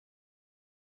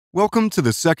Welcome to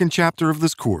the second chapter of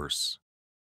this course.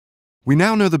 We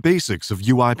now know the basics of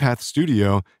UiPath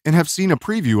Studio and have seen a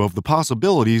preview of the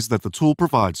possibilities that the tool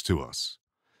provides to us.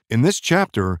 In this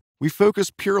chapter, we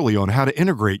focus purely on how to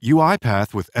integrate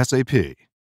UiPath with SAP.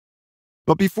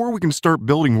 But before we can start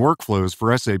building workflows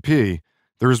for SAP,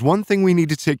 there is one thing we need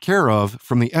to take care of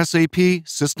from the SAP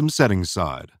system settings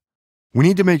side. We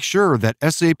need to make sure that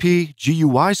SAP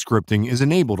GUI scripting is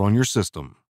enabled on your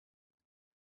system.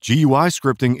 GUI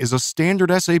scripting is a standard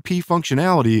SAP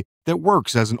functionality that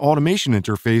works as an automation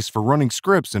interface for running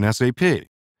scripts in SAP.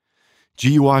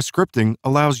 GUI scripting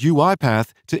allows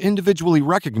UiPath to individually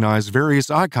recognize various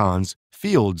icons,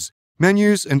 fields,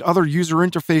 menus, and other user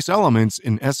interface elements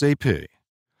in SAP.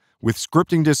 With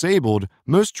scripting disabled,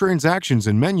 most transactions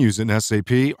and menus in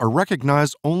SAP are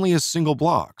recognized only as single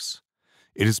blocks.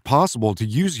 It is possible to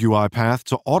use UiPath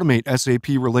to automate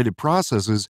SAP-related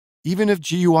processes even if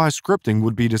GUI scripting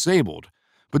would be disabled,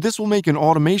 but this will make an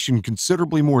automation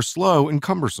considerably more slow and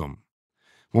cumbersome.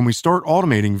 When we start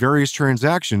automating various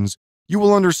transactions, you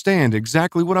will understand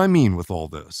exactly what I mean with all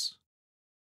this.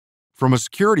 From a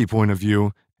security point of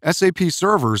view, SAP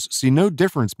servers see no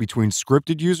difference between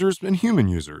scripted users and human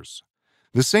users.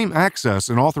 The same access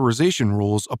and authorization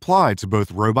rules apply to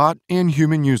both robot and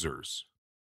human users.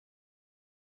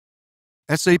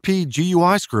 SAP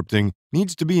GUI scripting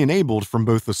needs to be enabled from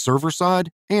both the server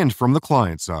side and from the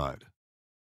client side.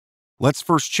 Let's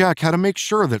first check how to make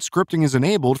sure that scripting is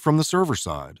enabled from the server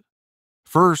side.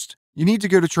 First, you need to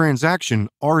go to transaction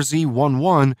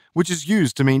RZ11, which is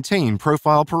used to maintain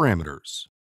profile parameters.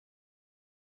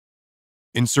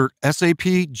 Insert SAP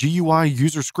GUI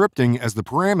user scripting as the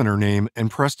parameter name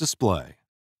and press display.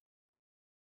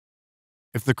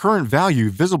 If the current value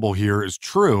visible here is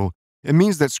true, it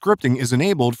means that scripting is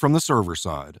enabled from the server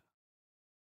side.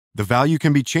 The value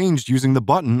can be changed using the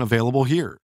button available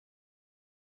here.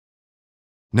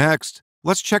 Next,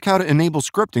 let's check how to enable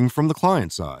scripting from the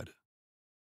client side.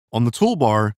 On the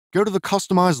toolbar, go to the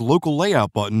Customize Local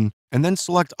Layout button and then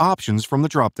select Options from the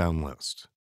drop-down list.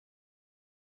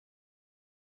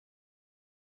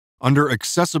 Under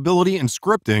Accessibility and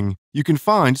Scripting, you can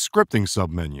find Scripting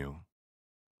submenu.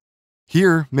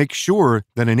 Here, make sure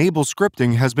that Enable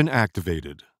Scripting has been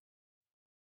activated.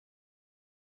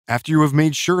 After you have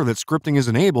made sure that scripting is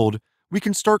enabled, we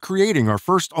can start creating our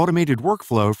first automated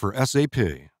workflow for SAP.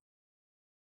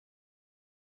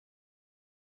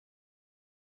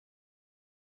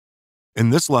 In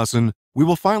this lesson, we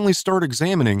will finally start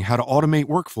examining how to automate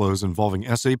workflows involving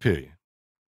SAP.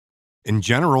 In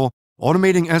general,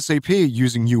 automating SAP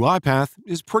using UiPath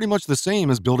is pretty much the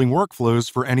same as building workflows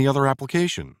for any other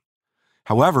application.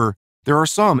 However, there are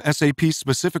some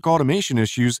SAP-specific automation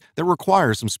issues that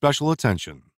require some special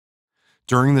attention.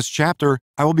 During this chapter,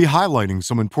 I will be highlighting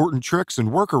some important tricks and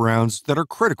workarounds that are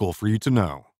critical for you to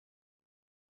know.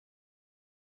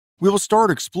 We will start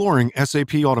exploring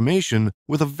SAP automation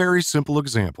with a very simple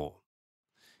example.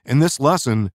 In this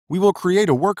lesson, we will create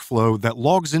a workflow that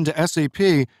logs into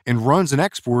SAP and runs and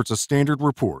exports a standard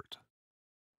report.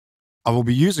 I will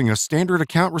be using a standard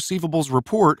account receivables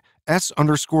report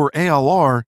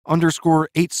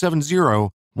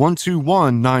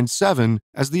S_ALR_870-12197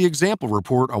 as the example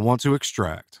report I want to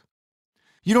extract.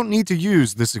 You don't need to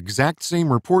use this exact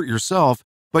same report yourself,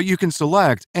 but you can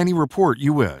select any report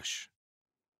you wish.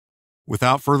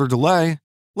 Without further delay,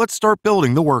 let's start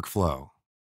building the workflow.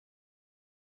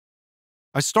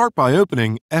 I start by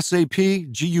opening SAP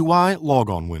GUI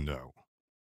logon window.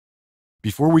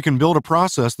 Before we can build a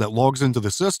process that logs into the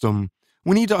system,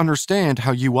 we need to understand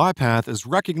how UiPath is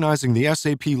recognizing the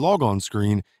SAP logon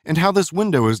screen and how this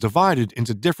window is divided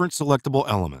into different selectable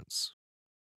elements.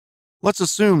 Let's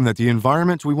assume that the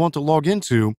environment we want to log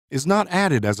into is not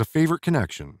added as a favorite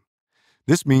connection.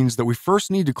 This means that we first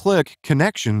need to click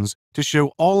Connections to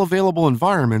show all available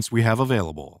environments we have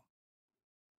available.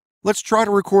 Let's try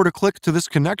to record a click to this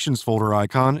Connections folder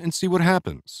icon and see what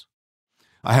happens.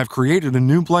 I have created a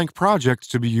new blank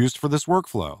project to be used for this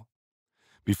workflow.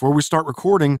 Before we start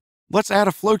recording, let's add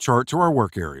a flowchart to our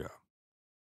work area.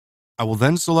 I will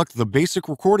then select the basic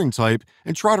recording type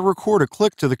and try to record a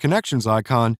click to the Connections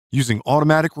icon using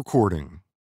automatic recording.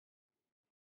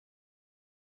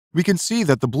 We can see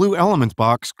that the blue element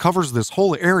box covers this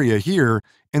whole area here,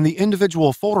 and the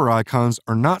individual folder icons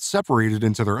are not separated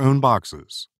into their own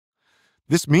boxes.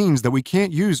 This means that we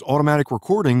can't use automatic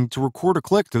recording to record a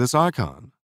click to this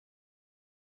icon.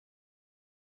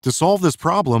 To solve this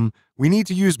problem, we need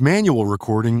to use manual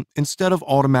recording instead of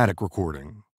automatic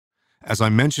recording. As I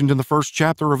mentioned in the first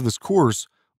chapter of this course,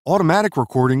 automatic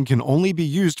recording can only be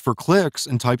used for clicks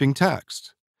and typing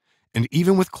text. And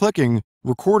even with clicking,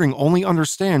 Recording only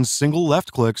understands single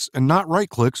left clicks and not right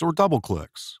clicks or double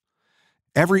clicks.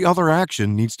 Every other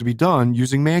action needs to be done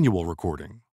using manual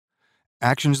recording.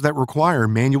 Actions that require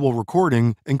manual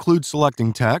recording include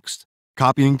selecting text,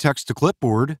 copying text to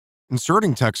clipboard,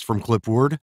 inserting text from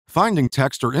clipboard, finding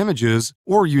text or images,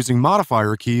 or using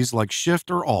modifier keys like Shift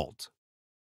or Alt.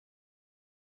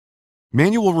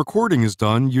 Manual recording is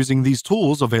done using these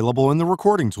tools available in the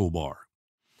recording toolbar.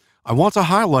 I want to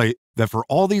highlight that for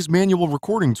all these manual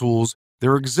recording tools,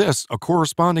 there exists a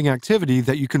corresponding activity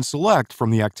that you can select from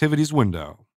the Activities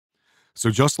window. So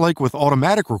just like with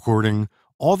automatic recording,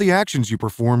 all the actions you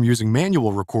perform using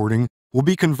manual recording will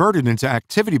be converted into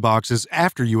activity boxes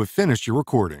after you have finished your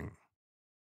recording.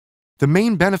 The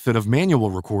main benefit of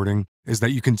manual recording is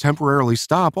that you can temporarily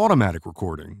stop automatic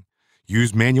recording,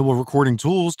 use manual recording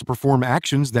tools to perform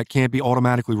actions that can't be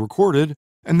automatically recorded,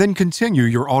 and then continue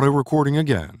your auto recording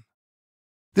again.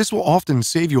 This will often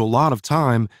save you a lot of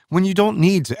time when you don't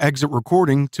need to exit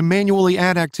recording to manually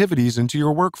add activities into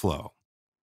your workflow.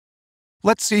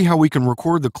 Let's see how we can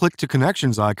record the Click to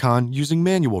Connections icon using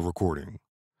manual recording.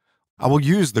 I will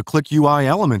use the Click UI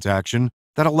element action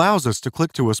that allows us to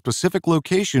click to a specific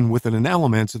location within an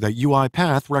element that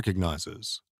UiPath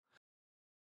recognizes.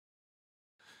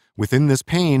 Within this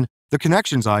pane, the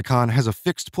Connections icon has a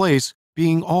fixed place,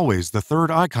 being always the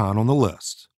third icon on the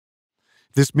list.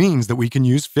 This means that we can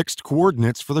use fixed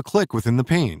coordinates for the click within the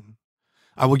pane.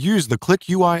 I will use the Click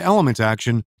UI element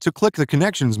action to click the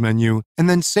Connections menu and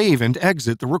then save and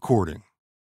exit the recording.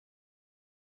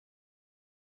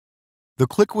 The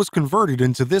click was converted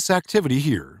into this activity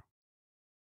here.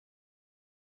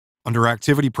 Under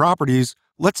Activity Properties,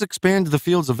 let's expand the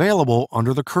fields available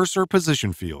under the Cursor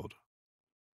Position field.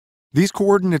 These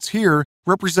coordinates here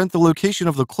represent the location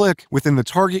of the click within the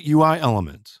target UI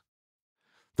element.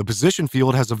 The Position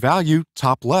field has a value,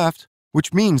 top left,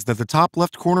 which means that the top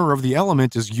left corner of the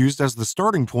element is used as the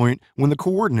starting point when the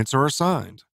coordinates are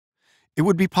assigned. It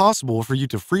would be possible for you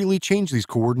to freely change these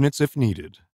coordinates if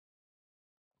needed.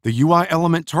 The UI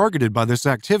element targeted by this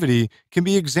activity can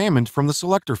be examined from the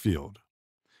Selector field.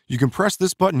 You can press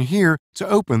this button here to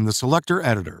open the Selector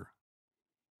editor.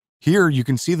 Here you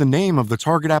can see the name of the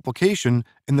target application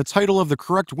and the title of the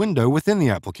correct window within the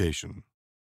application.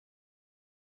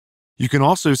 You can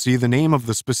also see the name of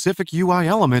the specific UI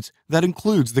element that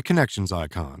includes the Connections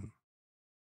icon.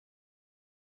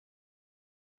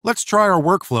 Let's try our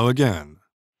workflow again.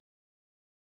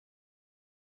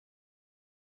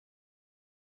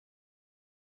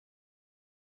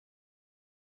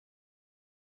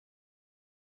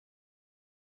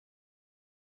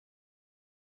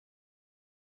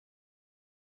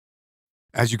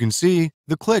 As you can see,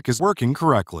 the click is working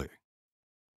correctly.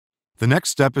 The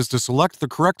next step is to select the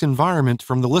correct environment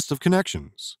from the list of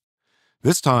connections.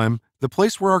 This time, the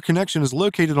place where our connection is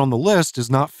located on the list is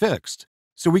not fixed,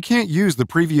 so we can't use the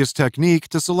previous technique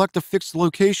to select a fixed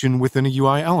location within a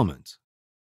UI element.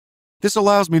 This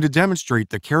allows me to demonstrate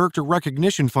the character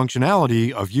recognition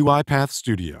functionality of UiPath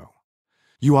Studio.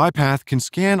 UiPath can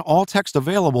scan all text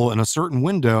available in a certain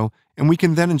window, and we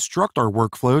can then instruct our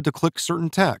workflow to click certain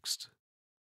text.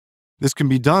 This can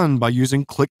be done by using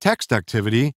Click Text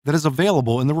activity that is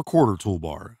available in the Recorder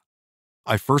toolbar.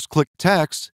 I first click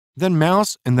Text, then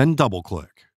mouse, and then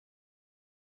double-click.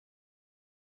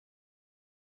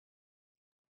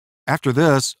 After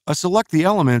this, I select the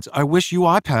element I wish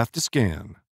UiPath to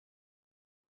scan.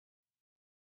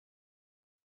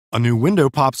 A new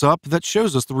window pops up that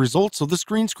shows us the results of the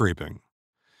screen scraping.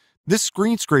 This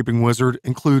screen scraping wizard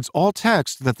includes all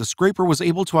text that the scraper was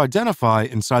able to identify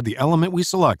inside the element we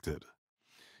selected.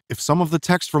 If some of the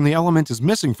text from the element is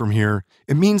missing from here,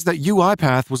 it means that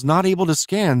UiPath was not able to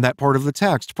scan that part of the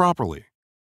text properly.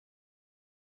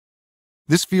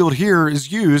 This field here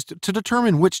is used to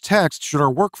determine which text should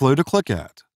our workflow to click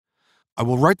at. I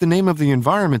will write the name of the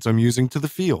environment I'm using to the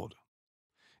field.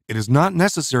 It is not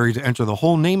necessary to enter the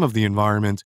whole name of the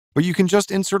environment, but you can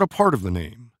just insert a part of the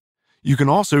name. You can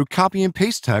also copy and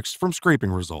paste text from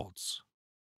scraping results.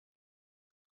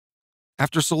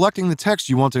 After selecting the text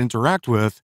you want to interact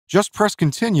with, just press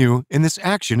Continue and this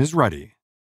action is ready.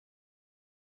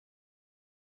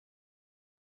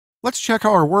 Let's check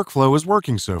how our workflow is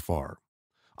working so far.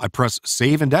 I press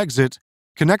Save and Exit,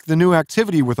 connect the new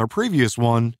activity with our previous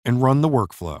one, and run the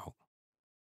workflow.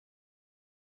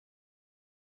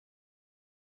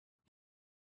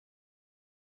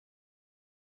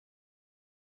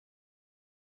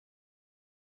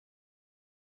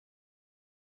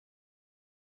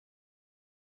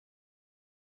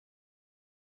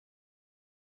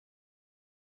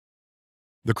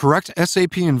 The correct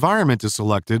SAP environment is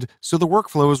selected, so the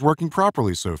workflow is working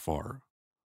properly so far.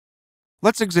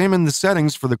 Let's examine the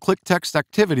settings for the click text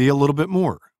activity a little bit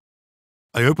more.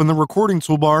 I open the recording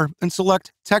toolbar and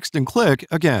select Text and Click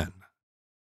again.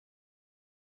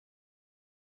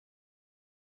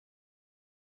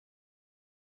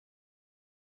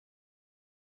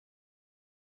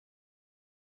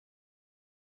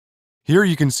 Here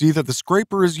you can see that the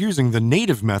scraper is using the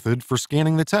native method for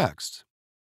scanning the text.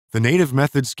 The native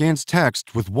method scans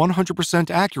text with 100%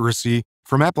 accuracy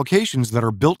from applications that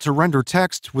are built to render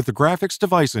text with the graphics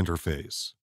device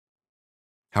interface.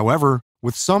 However,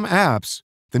 with some apps,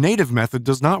 the native method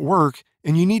does not work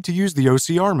and you need to use the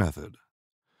OCR method.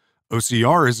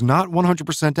 OCR is not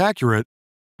 100% accurate,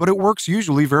 but it works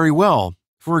usually very well,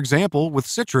 for example with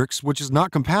Citrix, which is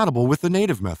not compatible with the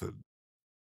native method.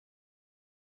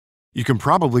 You can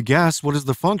probably guess what is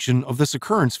the function of this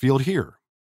occurrence field here.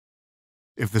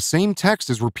 If the same text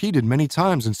is repeated many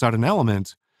times inside an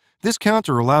element, this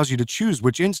counter allows you to choose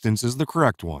which instance is the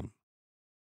correct one.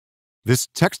 This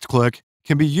text click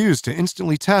can be used to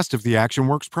instantly test if the action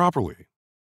works properly.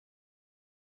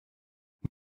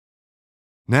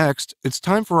 Next, it's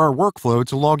time for our workflow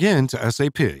to log in to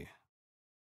SAP.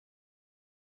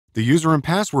 The user and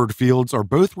password fields are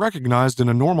both recognized in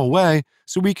a normal way,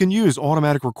 so we can use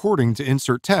automatic recording to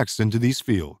insert text into these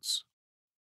fields.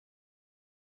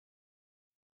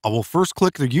 I will first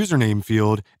click the username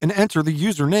field and enter the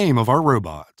username of our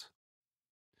robot.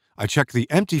 I check the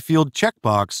empty field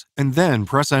checkbox and then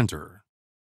press enter.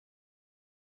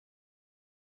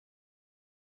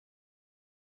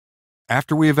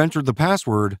 After we have entered the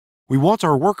password, we want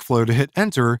our workflow to hit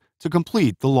enter to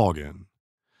complete the login.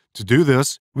 To do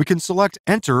this, we can select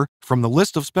enter from the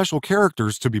list of special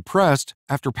characters to be pressed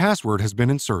after password has been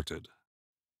inserted.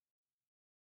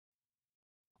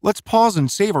 Let's pause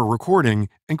and save our recording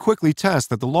and quickly test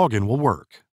that the login will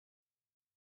work.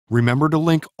 Remember to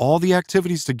link all the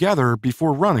activities together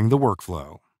before running the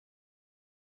workflow.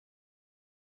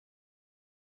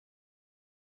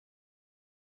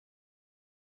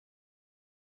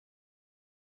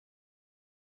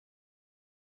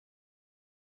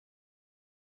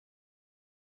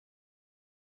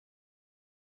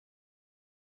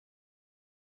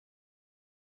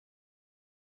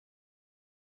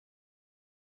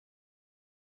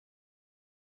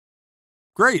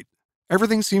 Great!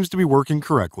 Everything seems to be working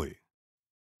correctly.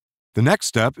 The next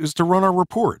step is to run our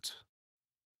report.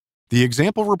 The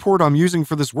example report I'm using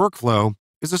for this workflow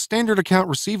is a standard account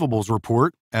receivables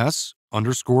report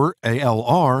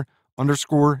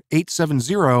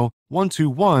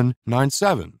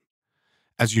S_ALR_870-12197.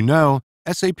 As you know,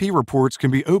 SAP reports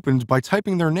can be opened by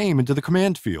typing their name into the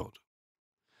command field.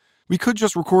 We could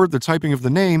just record the typing of the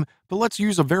name, but let's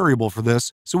use a variable for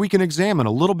this so we can examine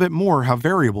a little bit more how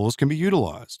variables can be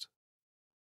utilized.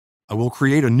 I will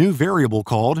create a new variable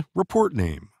called report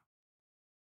name.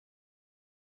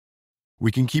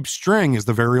 We can keep string as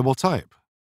the variable type.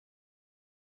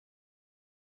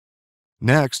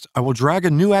 Next, I will drag a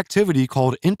new activity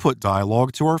called input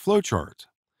dialog to our flowchart.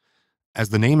 As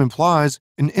the name implies,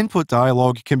 an input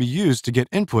dialog can be used to get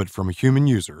input from a human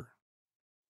user.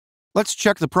 Let's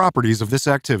check the properties of this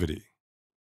activity.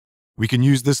 We can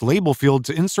use this label field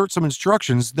to insert some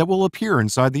instructions that will appear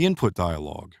inside the input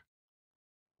dialog.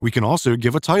 We can also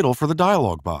give a title for the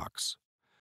dialog box.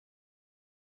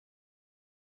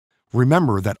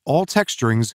 Remember that all text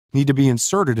strings need to be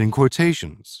inserted in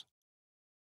quotations.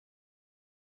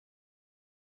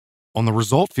 On the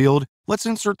result field, let's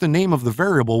insert the name of the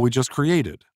variable we just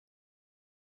created.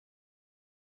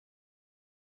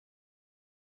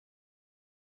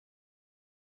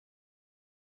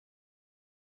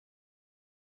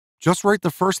 Just write the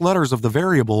first letters of the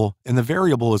variable, and the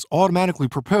variable is automatically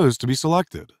proposed to be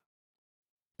selected.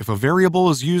 If a variable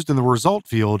is used in the result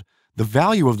field, the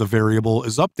value of the variable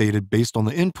is updated based on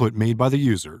the input made by the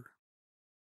user.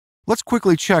 Let's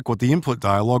quickly check what the input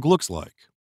dialog looks like.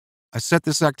 I set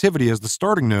this activity as the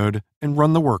starting node and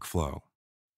run the workflow.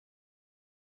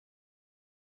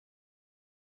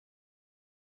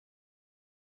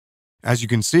 As you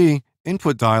can see,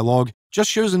 input dialog just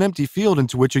shows an empty field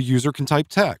into which a user can type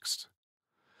text.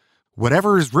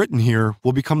 Whatever is written here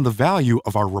will become the value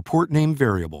of our report name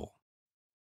variable.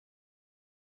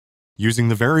 Using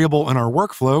the variable in our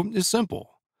workflow is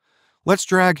simple. Let's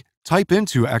drag type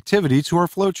into activity to our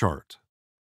flowchart.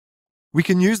 We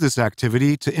can use this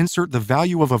activity to insert the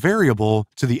value of a variable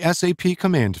to the SAP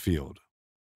command field.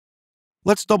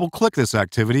 Let's double-click this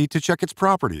activity to check its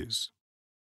properties.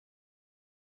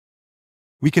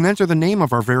 We can enter the name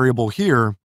of our variable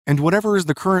here, and whatever is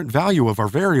the current value of our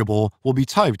variable will be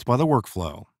typed by the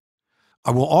workflow. I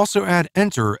will also add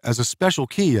enter as a special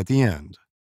key at the end.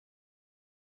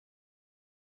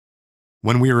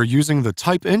 When we are using the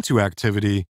Type Into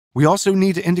activity, we also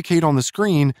need to indicate on the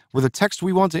screen where the text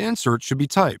we want to insert should be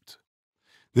typed.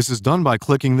 This is done by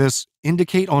clicking this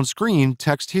Indicate on Screen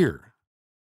text here.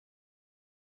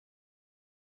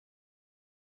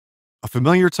 A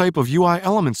familiar type of UI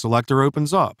element selector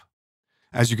opens up.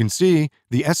 As you can see,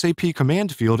 the SAP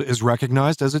command field is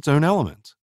recognized as its own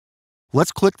element.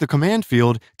 Let's click the command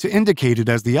field to indicate it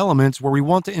as the element where we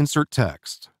want to insert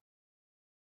text.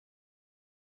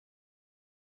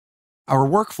 Our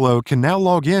workflow can now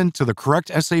log in to the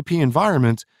correct SAP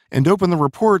environment and open the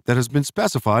report that has been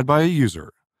specified by a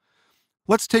user.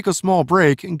 Let's take a small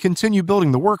break and continue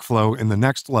building the workflow in the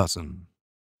next lesson.